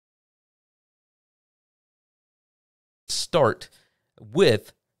start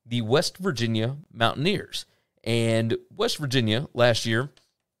with the West Virginia Mountaineers. And West Virginia last year,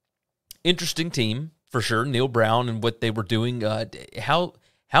 interesting team for sure. Neal Brown and what they were doing,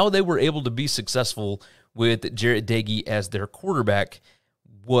 how they were able to be successful with Jarrett Doege as their quarterback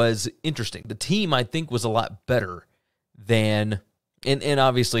was interesting. The team, I think, was a lot better than, and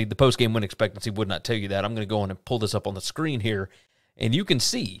obviously the post-game win expectancy would not tell you that. I'm going to go on and pull this up on the screen here, and you can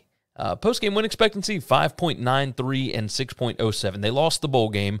see post-game win expectancy 5.93 and 6.07. They lost the bowl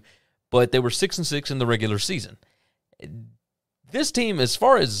game, but they were 6-6 in the regular season. This team, as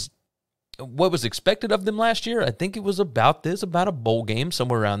far as what was expected of them last year, I think it was about a bowl game,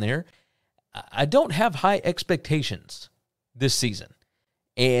 somewhere around there. I don't have high expectations this season.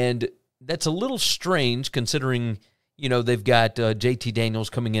 And that's a little strange considering, they've got JT Daniels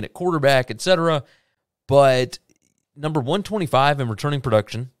coming in at quarterback, etc. But number 125 in returning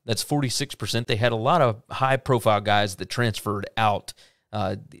production, that's 46%. They had a lot of high-profile guys that transferred out.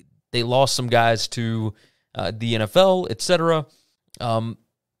 They lost some guys to the NFL, etc.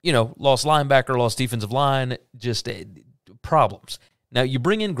 Lost linebacker, lost defensive line, just problems. Now, you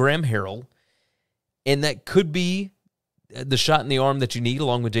bring in Graham Harrell, and that could be the shot in the arm that you need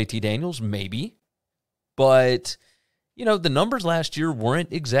along with JT Daniels, maybe. But, the numbers last year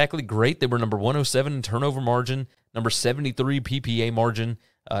weren't exactly great. They were number 107 in turnover margin, number 73 PPA margin,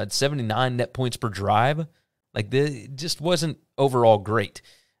 79 net points per drive. It just wasn't overall great.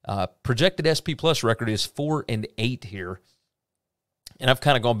 Projected SP Plus record is 4-8 here. And I've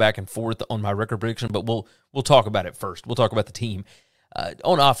kind of gone back and forth on my record prediction, but we'll talk about it first. We'll talk about the team.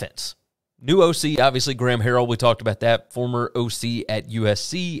 On offense, new OC, obviously, Graham Harrell. We talked about that. Former OC at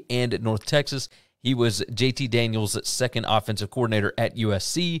USC and at North Texas. He was JT Daniels' second offensive coordinator at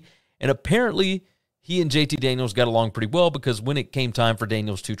USC. And apparently, he and JT Daniels got along pretty well because when it came time for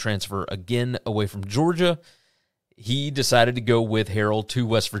Daniels to transfer again away from Georgia, he decided to go with Harrell to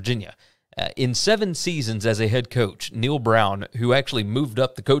West Virginia. In 7 seasons as a head coach, Neal Brown, who actually moved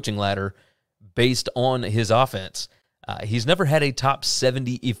up the coaching ladder based on his offense, he's never had a top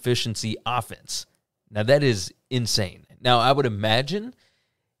 70 efficiency offense. Now, that is insane. Now, I would imagine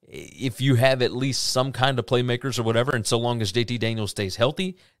if you have at least some kind of playmakers or whatever, and so long as JT Daniels stays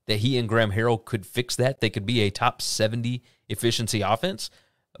healthy, that he and Graham Harrell could fix that. They could be a top 70 efficiency offense.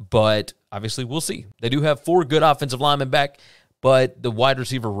 But obviously, we'll see. They do have 4 good offensive linemen back, but the wide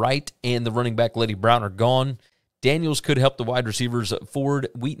receiver Wright and the running back Letty Brown are gone. Daniels could help the wide receivers Ford,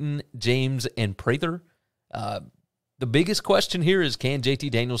 Wheaton, James, and Prather. The biggest question here is, can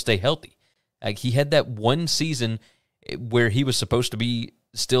JT Daniels stay healthy? He had that one season where he was supposed to be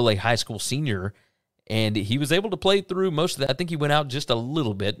still a high school senior, and he was able to play through most of that. I think he went out just a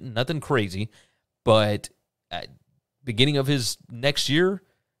little bit, nothing crazy, but beginning of his next year,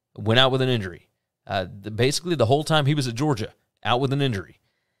 went out with an injury. Basically, the whole time he was at Georgia, out with an injury.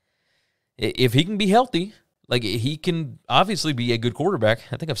 If he can be healthy, he can obviously be a good quarterback.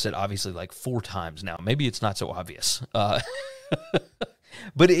 I think I've said obviously 4 times now. Maybe it's not so obvious. But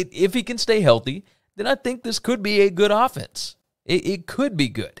if he can stay healthy, then I think this could be a good offense. It could be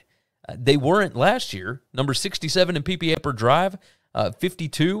good. They weren't last year. Number 67 in PPA per drive,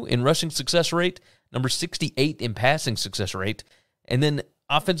 52 in rushing success rate, number 68 in passing success rate, and then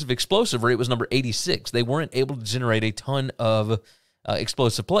offensive explosive rate was number 86. They weren't able to generate a ton of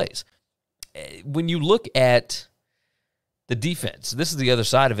explosive plays. When you look at the defense, this is the other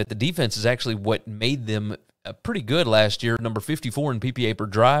side of it. The defense is actually what made them pretty good last year. Number 54 in PPA per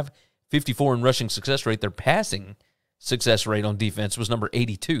drive, 54 in rushing success rate. Their passing success rate on defense was number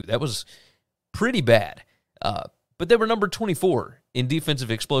 82. That was pretty bad. But they were number 24 in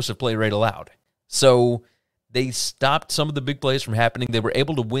defensive explosive play rate allowed. So they stopped some of the big plays from happening. They were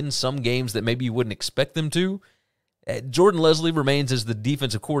able to win some games that maybe you wouldn't expect them to. Jordan Leslie remains as the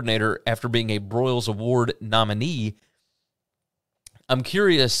defensive coordinator after being a Broyles Award nominee. I'm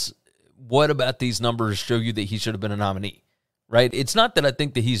curious, what about these numbers show you that he should have been a nominee, right? It's not that I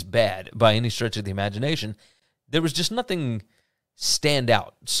think that he's bad by any stretch of the imagination. There was just nothing stand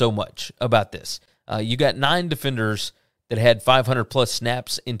out so much about this. You got 9 defenders that had 500-plus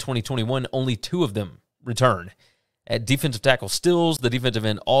snaps in 2021. Only 2 of them returned. At defensive tackle Stills, the defensive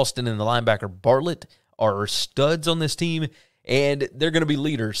end Austin, and the linebacker Bartlett are studs on this team, and they're going to be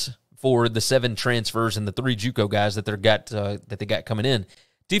leaders for the 7 transfers and the 3 JUCO guys that they got coming in.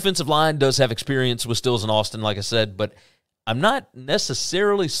 Defensive line does have experience with Stills and Austin, like I said, but I'm not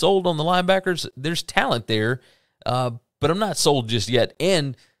necessarily sold on the linebackers. There's talent there, but I'm not sold just yet.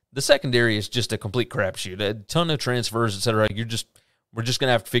 And the secondary is just a complete crapshoot. A ton of transfers, etc. We're just going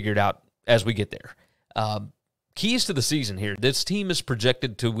to have to figure it out as we get there. Keys to the season here. This team is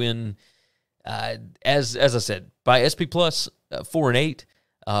projected to win As I said, by SP Plus, 4-8,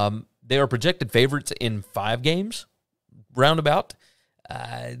 they are projected favorites in 5 games, roundabout.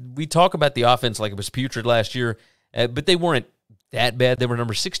 We talk about the offense like it was putrid last year, but they weren't that bad. They were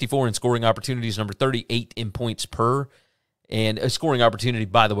number 64 in scoring opportunities, number 38 in points per. And a scoring opportunity,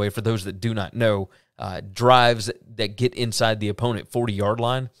 by the way, for those that do not know, drives that get inside the opponent 40-yard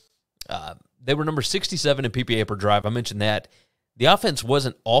line. They were number 67 in PPA per drive. I mentioned that. The offense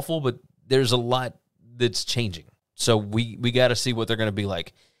wasn't awful, but there's a lot that's changing. So we got to see what they're going to be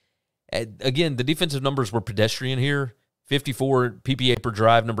like. Again, the defensive numbers were pedestrian here. 54 PPA per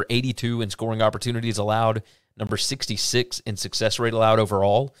drive, number 82 in scoring opportunities allowed, number 66 in success rate allowed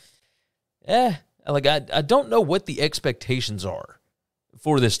overall. I don't know what the expectations are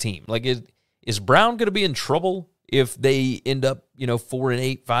for this team. Like, is Brown going to be in trouble if they end up,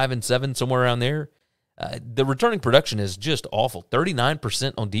 4-8, 5-7, somewhere around there? The returning production is just awful.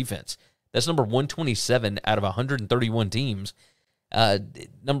 39% on defense. That's number 127 out of 131 teams.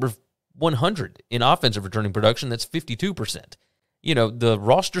 Number 100 in offensive returning production. That's 52%. The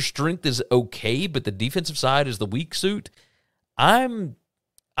roster strength is okay, but the defensive side is the weak suit. I'm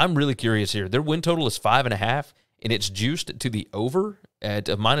really curious here. Their win total is 5.5, and it's juiced to the over at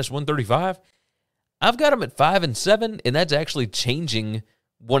a -135. I've got them at 5-7, and that's actually changing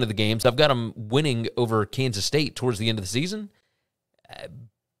one of the games. I've got them winning over Kansas State towards the end of the season,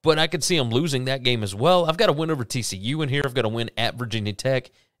 but I could see them losing that game as well. I've got a win over TCU in here. I've got a win at Virginia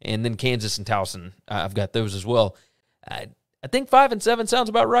Tech, and then Kansas and Towson. I've got those as well. I think 5-7 sounds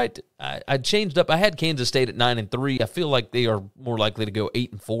about right. I changed up. I had Kansas State at 9-3. I feel like they are more likely to go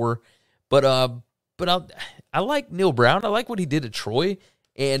 8-4. But I like Neal Brown. I like what he did at Troy,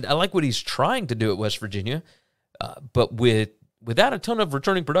 and I like what he's trying to do at West Virginia. But without a ton of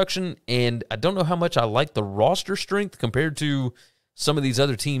returning production, and I don't know how much I like the roster strength compared to some of these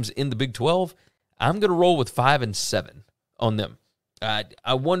other teams in the Big 12, I'm going to roll with 5-7 on them.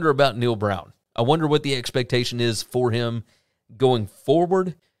 I wonder about Neal Brown. I wonder what the expectation is for him going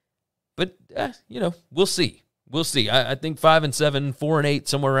forward. But, we'll see. We'll see. I think 5-7, 4-8,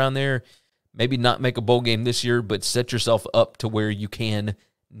 somewhere around there. Maybe not make a bowl game this year, but set yourself up to where you can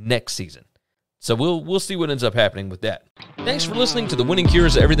next season. So we'll see what ends up happening with that. Thanks for listening to the Winning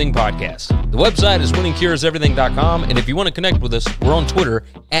Cures Everything podcast. The website is winningcureseverything.com, and if you want to connect with us, we're on Twitter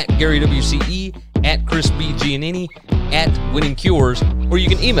at GaryWCE, at Chris B. Giannini, at Winning Cures, or you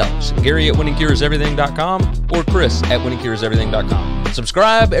can email us, Gary at winningcureseverything.com or Chris at winningcureseverything.com.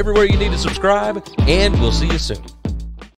 Subscribe everywhere you need to subscribe, and we'll see you soon.